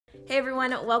Hey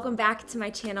everyone, welcome back to my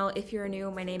channel. If you're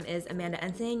new, my name is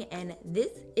AmandaEnsing and this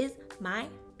is my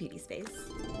beauty space.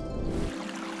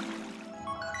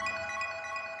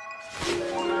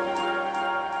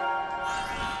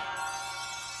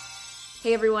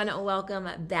 Hey everyone, welcome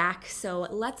back. So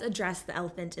let's address the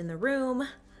elephant in the room.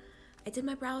 I did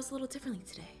my brows a little differently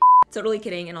today. Totally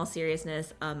kidding, in all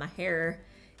seriousness, my hair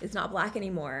is not black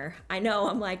anymore. I know,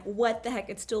 I'm like, what the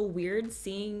heck? It's still weird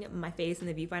seeing my face in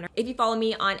the viewfinder. If you follow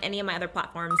me on any of my other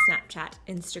platforms, Snapchat,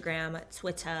 Instagram,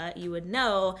 Twitter, you would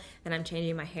know that I'm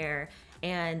changing my hair.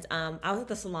 And I was at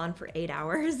the salon for 8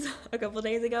 hours a couple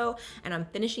days ago, and I'm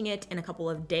finishing it in a couple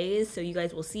of days. So you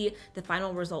guys will see the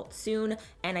final result soon.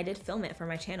 And I did film it for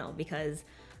my channel because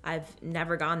I've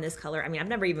never gone this color. I mean, I've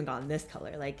never even gone this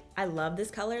color. Like, I love this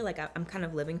color. Like, I'm kind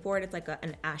of living for it. It's like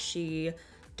an ashy,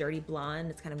 dirty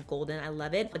blonde. It's kind of golden. I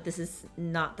love it, but this is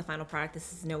not the final product.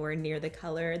 This is nowhere near the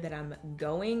color that I'm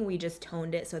going. We just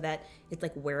toned it so that it's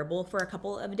like wearable for a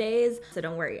couple of days. So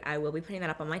don't worry, I will be putting that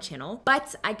up on my channel.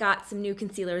 But I got some new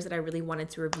concealers that I really wanted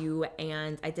to review,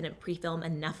 and I didn't pre-film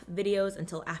enough videos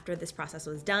until after this process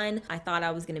was done. I thought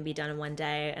I was gonna be done in one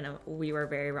day, and we were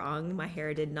very wrong. My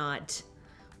hair did not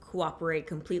cooperate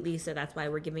completely, so that's why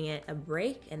we're giving it a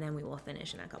break, and then we will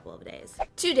finish in a couple of days.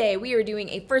 Today we are doing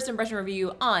a first impression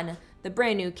review on the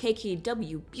brand new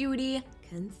KKW Beauty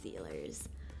concealers.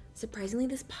 Surprisingly,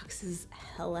 this box is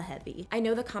hella heavy. I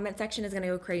know the comment section is gonna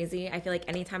go crazy. I feel like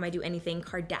anytime I do anything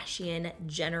Kardashian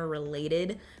Jenner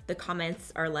related, the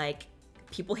comments are like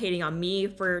people hating on me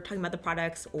for talking about the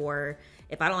products, or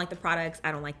if I don't like the products,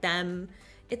 I don't like them.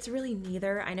 It's really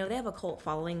neither. I know they have a cult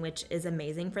following, which is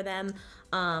amazing for them,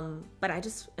 but I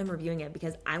just am reviewing it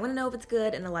because I wanna know if it's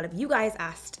good, and a lot of you guys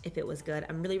asked if it was good.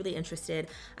 I'm really, really interested.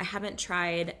 I haven't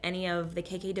tried any of the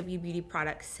KKW Beauty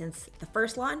products since the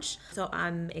first launch, so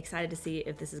I'm excited to see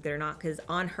if this is good or not, because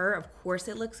on her, of course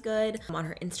it looks good. On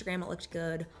her Instagram, it looked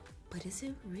good, but is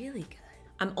it really good?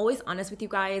 I'm always honest with you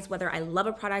guys, whether I love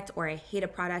a product or I hate a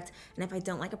product, and if I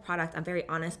don't like a product, I'm very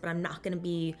honest, but I'm not gonna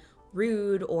be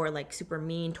rude or like super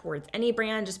mean towards any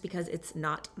brand just because it's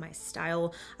not my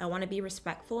style. I want to be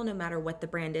respectful no matter what the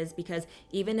brand is, because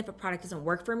even if a product doesn't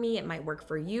work for me, it might work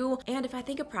for you. And if I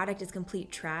think a product is complete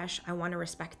trash, I want to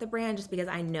respect the brand just because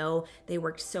I know they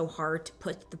worked so hard to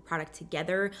put the product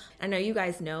together. I know you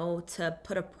guys know to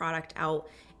put a product out,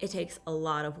 it takes a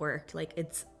lot of work. Like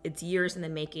it's years in the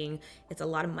making. It's a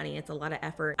lot of money. It's a lot of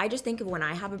effort. I just think of when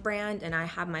I have a brand and I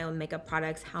have my own makeup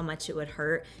products, how much it would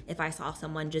hurt if I saw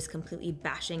someone just completely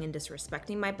bashing and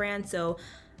disrespecting my brand. So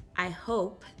I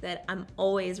hope that I'm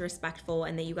always respectful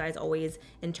and that you guys always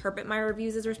interpret my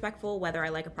reviews as respectful, whether I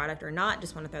like a product or not.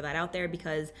 Just want to throw that out there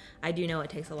because I do know it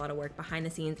takes a lot of work behind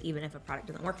the scenes. Even if a product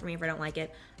doesn't work for me, if I don't like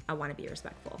it, I want to be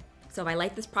respectful. So if I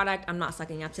like this product, I'm not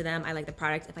sucking up to them. I like the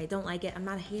product. If I don't like it, I'm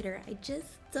not a hater. I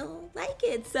just don't like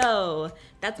it. So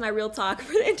that's my real talk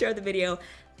for the intro of the video.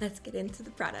 Let's get into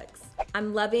the products.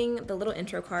 I'm loving the little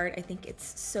intro card. I think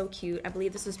it's so cute. I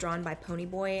believe this was drawn by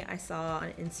Ponyboy. I saw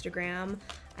on Instagram.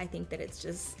 I think that it's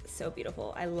just so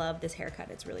beautiful. I love this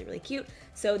haircut. It's really, really cute.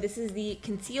 So this is the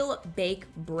Conceal,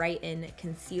 Bake, Brighten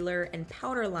concealer and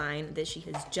powder line that she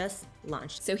has just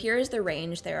launched. So here is the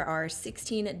range. There are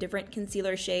 16 different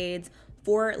concealer shades,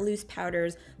 4 loose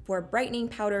powders, 4 brightening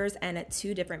powders, and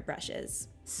 2 different brushes.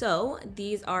 So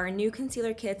these are new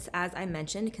concealer kits, as I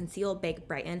mentioned, Conceal, Bake,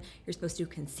 Brighten. You're supposed to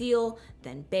conceal,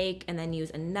 then bake, and then use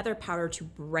another powder to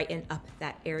brighten up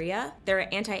that area. There are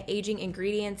anti-aging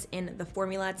ingredients in the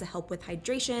formula to help with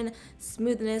hydration,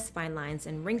 smoothness, fine lines,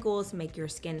 and wrinkles, make your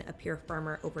skin appear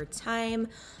firmer over time.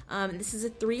 This is a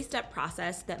 3-step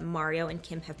process that Mario and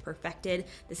Kim have perfected.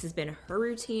 This has been her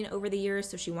routine over the years,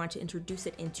 so she wanted to introduce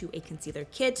it into a concealer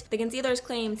kit. The concealers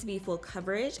claim to be full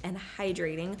coverage and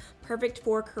hydrating, perfect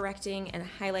for correcting and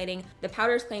highlighting. The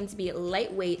powders claim to be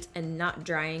lightweight and not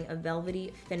drying, a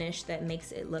velvety finish that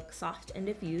makes it look soft and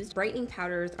diffused. Brightening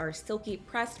powders are silky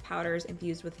pressed powders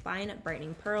infused with fine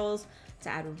brightening pearls to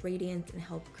add radiance and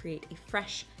help create a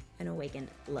fresh and awakened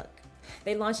look.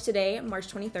 They launched today,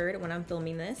 March 23rd, when I'm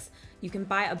filming this. You can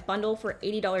buy a bundle for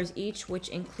 $80 each, which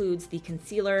includes the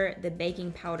concealer, the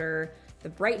baking powder, the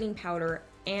brightening powder,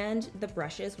 and the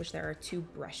brushes, which there are 2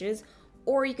 brushes.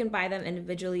 Or you can buy them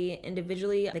individually.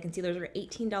 The concealers are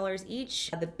 $18 each.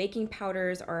 The baking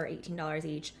powders are $18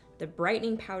 each. The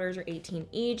brightening powders are $18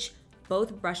 each.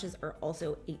 Both brushes are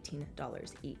also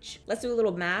 $18 each. Let's do a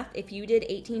little math. If you did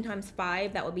 18 times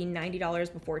 5, that would be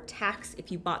 $90 before tax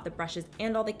if you bought the brushes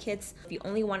and all the kits. If you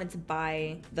only wanted to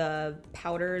buy the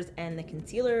powders and the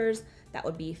concealers, that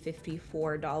would be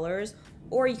 $54.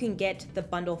 Or you can get the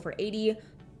bundle for $80.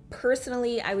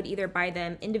 Personally, I would either buy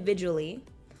them individually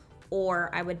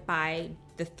or I would buy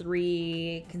the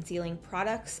 3 concealing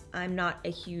products. I'm not a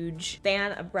huge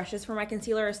fan of brushes for my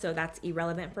concealer, so that's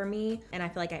irrelevant for me. And I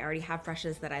feel like I already have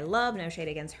brushes that I love, no shade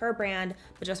against her brand,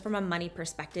 but just from a money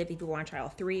perspective, if you want to try all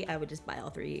 3, I would just buy all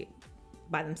 3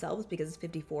 by themselves because it's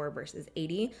 $54 versus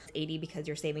 $80. It's $80 because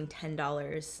you're saving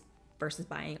 $10 versus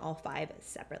buying all 5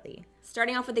 separately.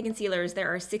 Starting off with the concealers,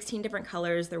 there are 16 different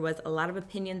colors. There was a lot of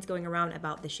opinions going around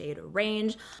about the shade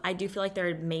range. I do feel like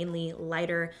they're mainly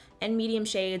lighter and medium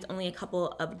shades, only a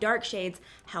couple of dark shades.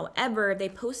 However, they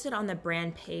posted on the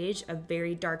brand page a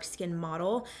very dark skin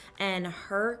model, and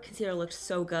her concealer looked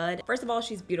so good. First of all,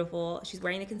 she's beautiful. She's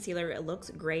wearing the concealer, it looks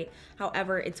great.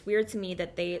 However, it's weird to me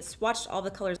that they swatched all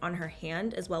the colors on her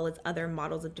hand as well as other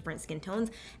models of different skin tones,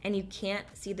 and you can't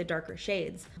see the darker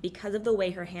shades. Because of the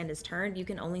way her hand is turned, you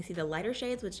can only see the lighter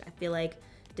shades, which I feel like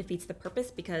defeats the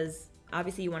purpose because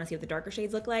obviously you want to see what the darker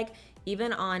shades look like.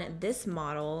 Even on this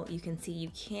model, you can see you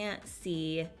can't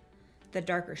see the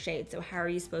darker shades. So how are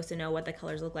you supposed to know what the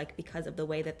colors look like because of the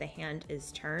way that the hand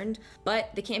is turned?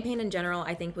 But the campaign in general,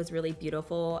 I think was really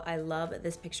beautiful. I love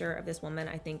this picture of this woman.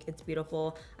 I think it's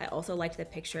beautiful. I also liked the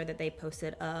picture that they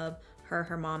posted of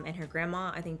her mom, and her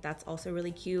grandma. I think that's also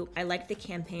really cute. I liked the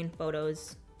campaign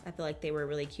photos. I feel like they were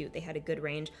really cute. They had a good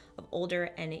range of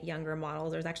older and younger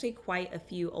models. There's actually quite a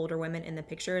few older women in the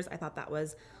pictures. I thought that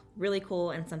was really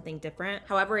cool and something different.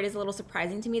 However, it is a little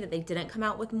surprising to me that they didn't come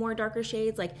out with more darker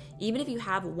shades. Like, even if you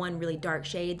have one really dark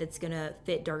shade that's gonna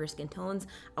fit darker skin tones,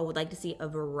 I would like to see a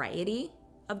variety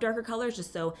of darker colors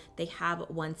just so they have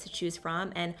ones to choose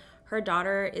from. And her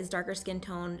daughter is darker skin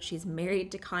tone. She's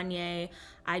married to Kanye.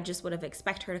 I just would have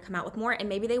expected her to come out with more, and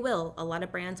maybe they will. A lot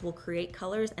of brands will create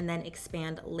colors and then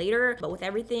expand later. But with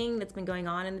everything that's been going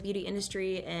on in the beauty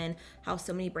industry and how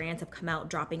so many brands have come out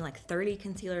dropping like 30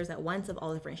 concealers at once of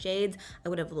all different shades, I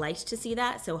would have liked to see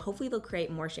that. So hopefully they'll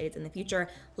create more shades in the future.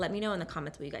 Let me know in the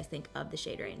comments what you guys think of the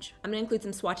shade range. I'm gonna include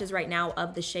some swatches right now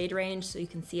of the shade range so you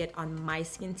can see it on my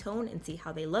skin tone and see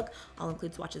how they look. I'll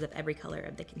include swatches of every color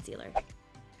of the concealer.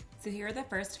 So here are the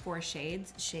first 4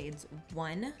 shades, shades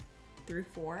 1 through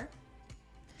 4.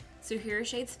 So here are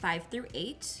shades 5 through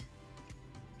 8.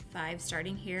 5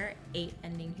 starting here, 8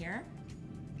 ending here.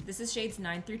 This is shades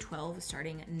 9 through 12,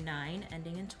 starting 9,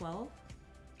 ending in 12.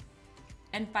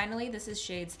 And finally, this is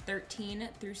shades 13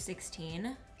 through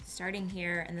 16, starting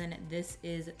here, and then this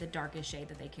is the darkest shade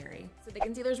that they carry. So the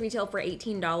concealers retail for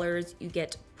 $18. You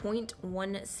get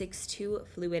 0.162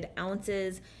 fluid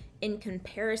ounces. In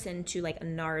comparison to like a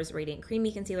NARS Radiant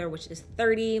Creamy Concealer, which is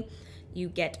 30, you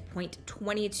get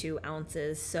 0.22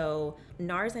 ounces. So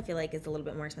NARS, I feel like, is a little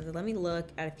bit more expensive. Let me look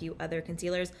at a few other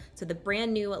concealers. So the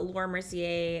brand new Laura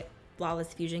Mercier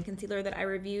Flawless Fusion Concealer that I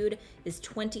reviewed is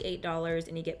 $28,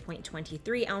 and you get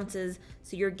 0.23 ounces.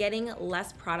 So you're getting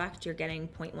less product. You're getting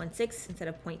 0.16 instead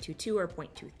of 0.22 or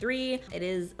 0.23. It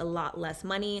is a lot less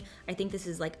money. I think this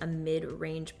is like a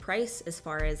mid-range price as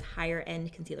far as higher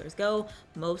end concealers go.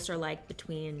 Most are like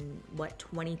between what,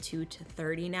 22 to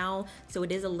 30 now. So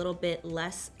it is a little bit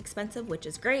less expensive, which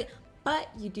is great, but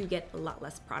you do get a lot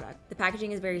less product. The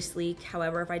packaging is very sleek.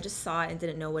 However, if I just saw it and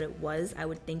didn't know what it was, I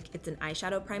would think it's an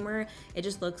eyeshadow primer. It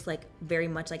just looks like very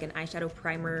much like an eyeshadow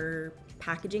primer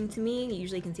packaging to me.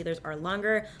 Usually concealers are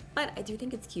longer, but I do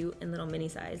think it's cute in little mini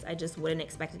size. I just wouldn't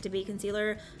expect it to be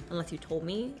concealer unless you told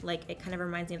me. Like, it kind of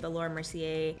reminds me of the Laura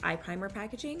Mercier eye primer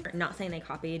packaging. Not saying they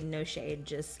copied, no shade,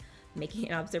 just making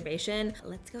an observation.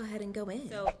 Let's go ahead and go in.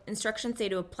 So instructions say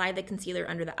to apply the concealer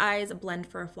under the eyes, blend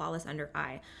for a flawless under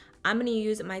eye. I'm gonna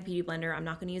use my beauty blender. I'm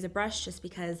not gonna use a brush just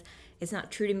because it's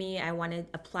not true to me. I wanna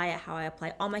apply it how I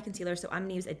apply all my concealer, so I'm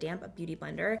gonna use a damp beauty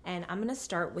blender, and I'm gonna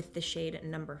start with the shade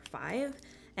number 5,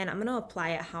 and I'm gonna apply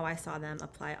it how I saw them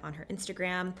apply it on her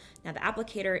Instagram. Now the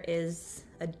applicator is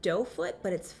a doe foot,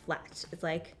 but it's flat. It's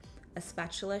like a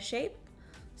spatula shape,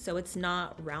 so it's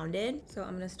not rounded. So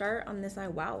I'm gonna start on this eye.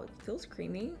 Wow, it feels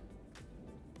creamy.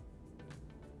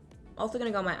 Also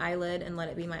gonna go on my eyelid and let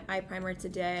it be my eye primer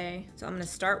today. So I'm gonna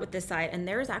start with this side, and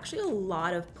there's actually a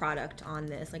lot of product on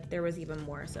this. Like, there was even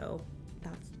more, so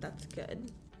that's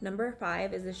good. Number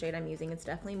 5 is the shade I'm using. It's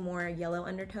definitely more yellow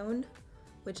undertoned,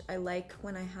 which I like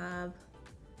when I have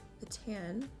a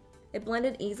tan. It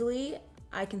blended easily.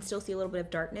 I can still see a little bit of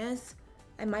darkness.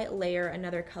 I might layer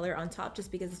another color on top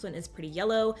just because this one is pretty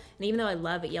yellow. And even though I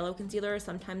love yellow concealer,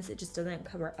 sometimes it just doesn't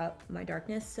cover up my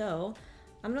darkness. So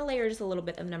I'm gonna layer just a little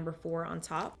bit of number 4 on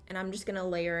top, and I'm just gonna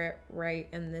layer it right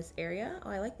in this area. Oh,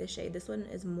 I like this shade. This one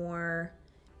is more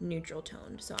neutral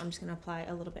toned, so I'm just gonna apply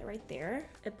a little bit right there.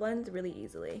 It blends really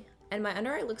easily. And my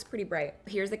under eye looks pretty bright.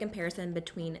 Here's the comparison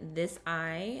between this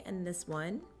eye and this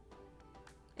one.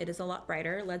 It is a lot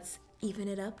brighter. Let's even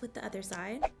it up with the other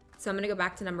side. So I'm gonna go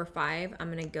back to number 5.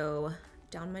 I'm gonna go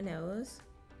down my nose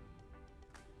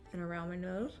and around my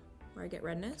nose where I get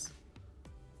redness.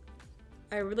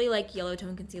 I really like yellow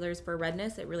tone concealers for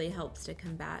redness. It really helps to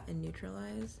combat and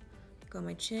neutralize. Go on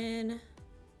my chin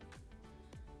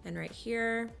and right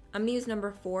here. I'm gonna use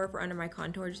number 4 for under my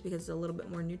contour just because it's a little bit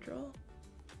more neutral.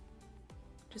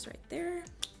 Just right there.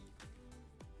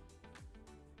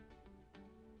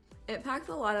 It packs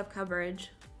a lot of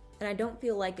coverage and I don't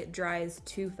feel like it dries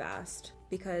too fast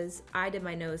because I did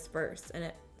my nose first and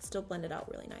it still blended out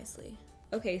really nicely.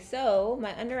 Okay, so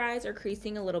my under eyes are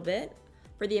creasing a little bit.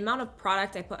 For the amount of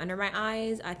product I put under my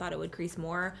eyes, I thought it would crease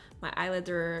more. My eyelids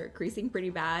are creasing pretty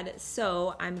bad,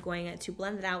 so I'm going to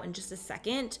blend it out in just a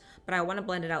second, but I wanna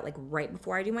blend it out like right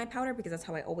before I do my powder because that's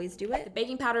how I always do it. The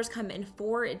baking powders come in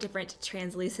 4 different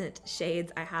translucent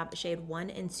shades. I have shade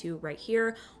 1 and 2 right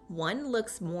here. 1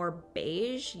 looks more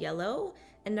beige, yellow,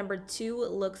 and number 2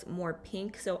 looks more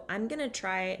pink. So I'm gonna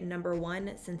try number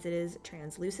 1 since it is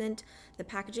translucent. The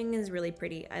packaging is really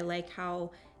pretty. I like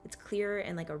how it's clear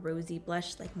and like a rosy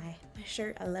blush, like my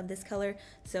shirt. I love this color.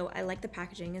 So I like the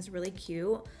packaging, is really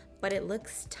cute, but it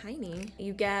looks tiny.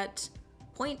 You get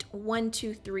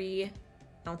 0.123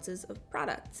 ounces of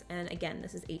products. And again,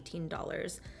 this is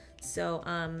 $18. So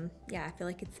yeah, I feel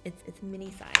like it's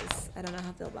mini size. I don't know how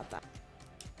I feel about that.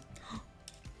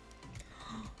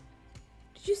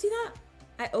 Did you see that?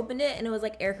 I opened it and it was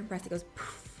like air compressed. It goes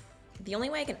poof. The only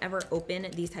way I can ever open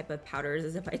these type of powders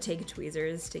is if I take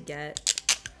tweezers to get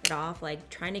it off. Like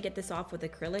trying to get this off with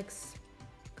acrylics,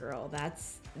 girl,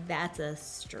 that's a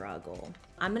struggle.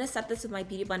 I'm gonna set this with my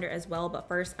beauty blender as well, but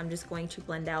first I'm just going to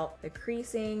blend out the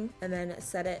creasing and then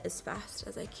set it as fast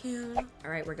as I can.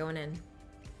 All right, we're going in.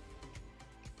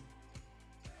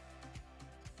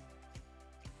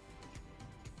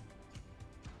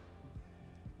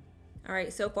 All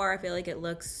right, so far I feel like it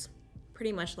looks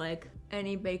pretty much like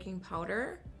any baking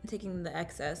powder. I'm taking the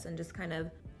excess and just kind of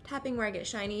tapping where I get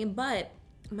shiny, but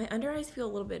my under eyes feel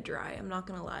a little bit dry, I'm not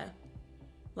gonna lie.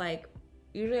 Like,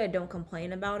 usually I don't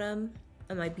complain about them,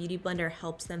 and my beauty blender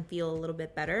helps them feel a little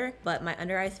bit better, but my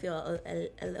under eyes feel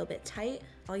a little bit tight.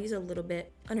 I'll use a little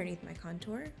bit underneath my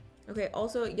contour. Okay,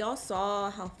 also, y'all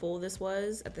saw how full this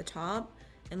was at the top,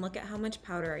 and look at how much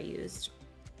powder I used.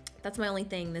 That's my only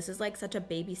thing. This is like such a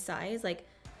baby size. Like,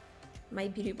 my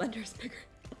beauty blender is bigger.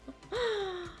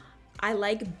 I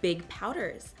like big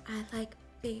powders. I like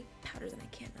big powders and I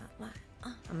cannot lie.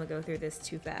 I'm gonna go through this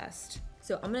too fast.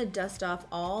 So I'm gonna dust off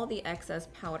all the excess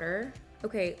powder.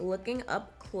 Okay, looking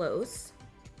up close,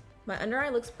 my under eye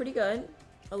looks pretty good.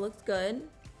 It looks good.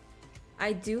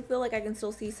 I do feel like I can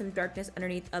still see some darkness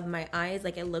underneath of my eyes.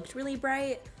 Like it looked really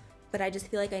bright, but I just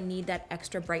feel like I need that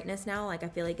extra brightness now. Like I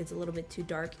feel like it's a little bit too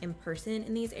dark in person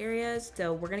in these areas.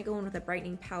 So we're gonna go in with a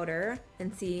brightening powder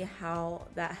and see how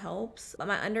that helps. But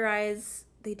my under eyes,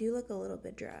 they do look a little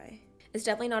bit dry. It's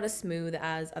definitely not as smooth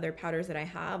as other powders that I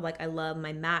have. Like I love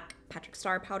my MAC Patrick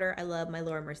Star powder. I love my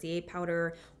Laura Mercier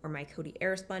powder or my Coty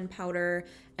Airspun powder.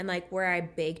 And like where I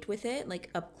baked with it, like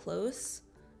up close,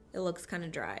 it looks kind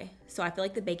of dry. So I feel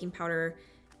like the baking powder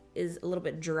is a little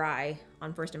bit dry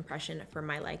on first impression for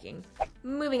my liking.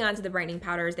 Moving on to the brightening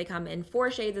powders, they come in 4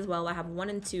 shades as well. I have 1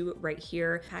 and 2 right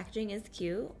here. Packaging is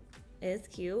cute,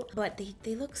 but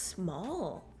they look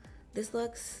small. This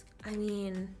looks, I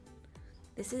mean,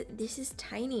 this is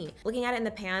tiny. Looking at it in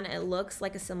the pan, it looks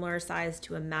like a similar size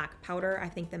to a MAC powder. I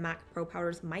think the MAC Pro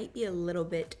powders might be a little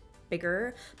bit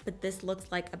bigger, but this looks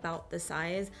like about the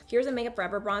size. Here's a Makeup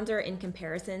Forever bronzer in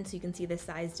comparison, so you can see the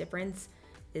size difference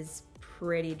is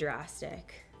pretty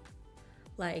drastic.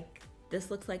 Like,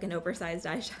 this looks like an oversized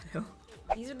eyeshadow.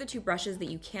 These are the 2 brushes that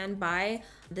you can buy.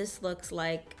 This looks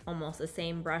like almost the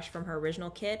same brush from her original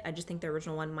kit. I just think the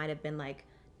original one might have been like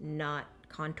not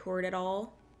contoured at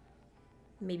all.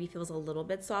 Maybe feels a little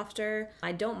bit softer.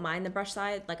 I don't mind the brush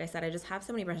size. Like I said, I just have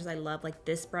so many brushes I love. Like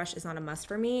this brush is not a must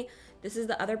for me. This is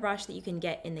the other brush that you can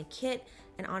get in the kit.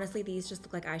 And honestly, these just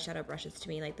look like eyeshadow brushes to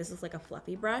me. Like this is like a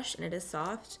fluffy brush and it is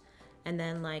soft. And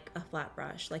then like a flat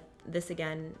brush. Like this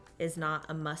again is not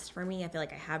a must for me. I feel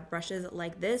like I have brushes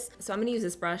like this. So I'm gonna use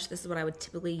this brush. This is what I would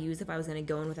typically use if I was gonna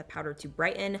go in with a powder to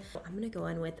brighten. I'm gonna go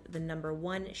in with the number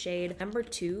 1 shade. Number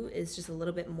 2 is just a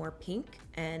little bit more pink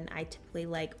and I typically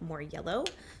like more yellow.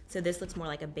 So this looks more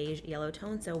like a beige yellow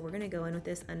tone. So we're gonna go in with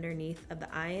this underneath of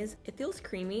the eyes. It feels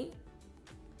creamy.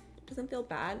 It doesn't feel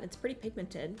bad. It's pretty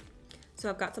pigmented. So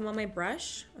I've got some on my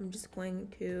brush. I'm just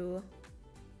going to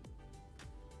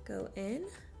go in.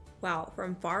 Wow,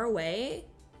 from far away,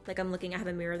 like I'm looking, I have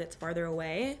a mirror that's farther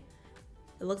away.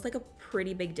 It looks like a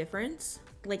pretty big difference.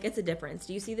 Like it's a difference.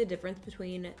 Do you see the difference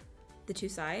between the 2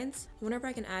 sides? I wonder if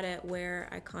I can add it where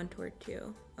I contoured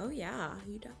to. Oh yeah,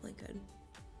 you definitely could.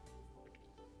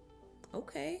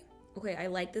 Okay. Okay, I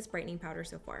like this brightening powder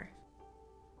so far.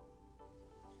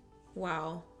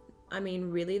 Wow. I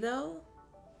mean, really though?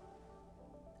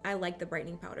 I like the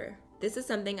brightening powder. This is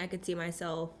something I could see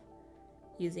myself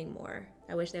using more.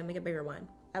 I wish they would make a bigger one.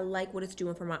 I like what it's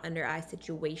doing for my under eye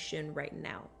situation right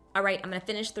now. All right, I'm gonna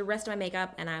finish the rest of my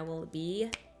makeup and I will be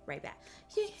right back.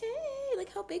 Hey, look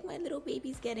how big my little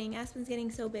baby's getting. Aspen's getting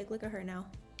so big, look at her now.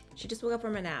 She just woke up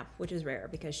from a nap, which is rare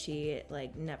because she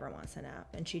like never wants a nap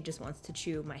and she just wants to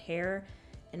chew my hair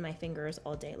and my fingers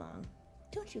all day long.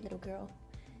 Don't you, little girl?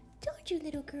 Don't you,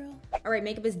 little girl? All right,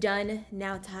 makeup is done.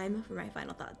 Now time for my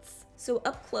final thoughts. So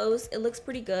up close, it looks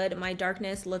pretty good. My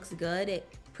darkness looks good. It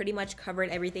pretty much covered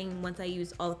everything once I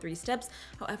used all 3 steps.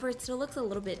 However, it still looks a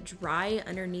little bit dry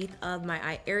underneath of my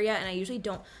eye area, and I usually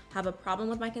don't have a problem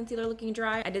with my concealer looking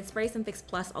dry. I did spray some Fix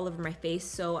Plus all over my face,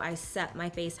 so I set my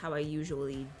face how I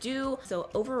usually do. So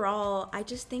overall, I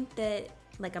just think that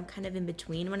like I'm kind of in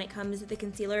between when it comes to the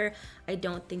concealer. I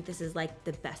don't think this is like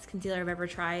the best concealer I've ever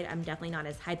tried. I'm definitely not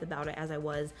as hype about it as I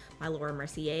was my Laura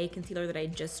Mercier concealer that I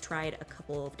just tried a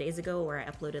couple of days ago or I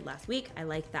uploaded last week. I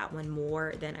like that one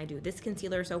more than I do this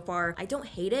concealer so far. I don't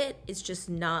hate it. It's just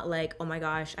not like, oh my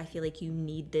gosh, I feel like you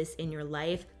need this in your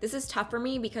life. This is tough for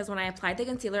me because when I applied the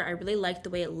concealer, I really liked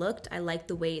the way it looked. I liked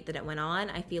the way that it went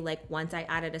on. I feel like once I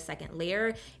added a second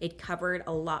layer, it covered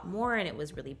a lot more and it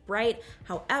was really bright.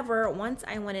 However, once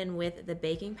I went in with the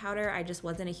baking powder, I just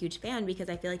wasn't a huge fan because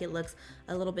I feel like it looks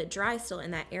a little bit dry still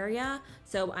in that area.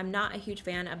 So I'm not a huge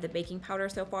fan of the baking powder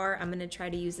so far. I'm gonna try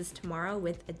to use this tomorrow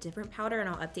with a different powder and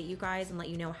I'll update you guys and let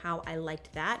you know how I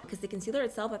liked that because the concealer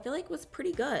itself I feel like was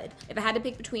pretty good. If I had to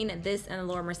pick between this and the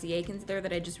Laura Mercier concealer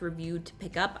that I just reviewed to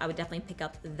pick up, I would definitely pick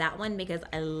up that one because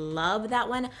I love that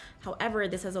one. However,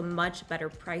 this has a much better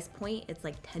price point. It's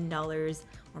like $10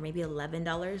 or maybe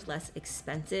 $11 less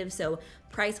expensive. So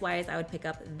price wise, I would pick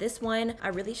up this one. I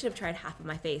really should have tried half of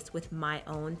my face with my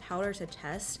own powder to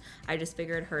test. I just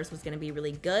figured hers was gonna be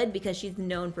really good because she's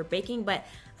known for baking, but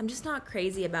I'm just not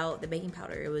crazy about the baking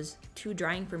powder. It was too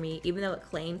drying for me, even though it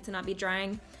claimed to not be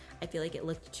drying. I feel like it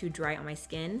looked too dry on my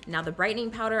skin. Now the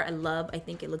brightening powder I love. I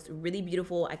think it looks really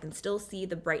beautiful. I can still see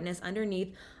the brightness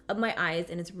underneath of my eyes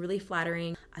and it's really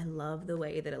flattering. I love the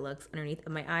way that it looks underneath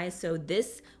of my eyes. So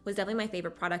this was definitely my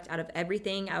favorite product out of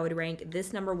everything. I would rank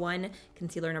this #1,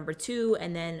 concealer #2,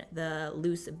 and then the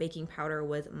loose baking powder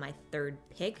was my 3rd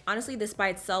pick. Honestly, this by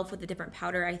itself with a different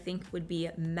powder I think would be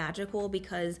magical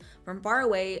because from far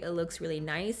away it looks really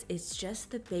nice. It's just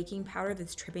the baking powder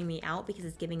that's tripping me out because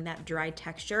it's giving that dry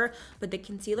texture, but the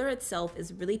concealer itself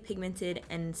is really pigmented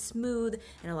and smooth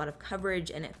and a lot of coverage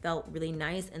and it felt really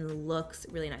nice and looks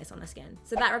really nice on the skin.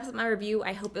 So that wraps up my review.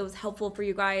 I hope it was helpful for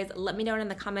you guys. Let me know in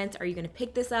the comments, are you gonna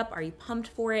pick this up? Are you pumped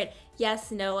for it?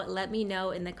 Yes, no, let me know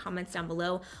in the comments down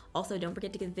below. Also, don't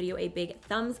forget to give the video a big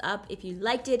thumbs up if you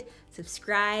liked it,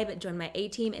 subscribe, join my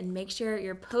A-team, and make sure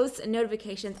your post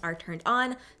notifications are turned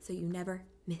on so you never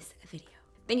miss a video.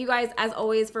 Thank you guys, as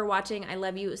always, for watching. I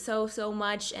love you so, so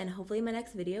much, and hopefully in my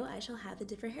next video, I shall have a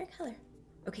different hair color.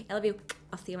 Okay, I love you.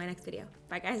 I'll see you in my next video.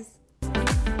 Bye, guys.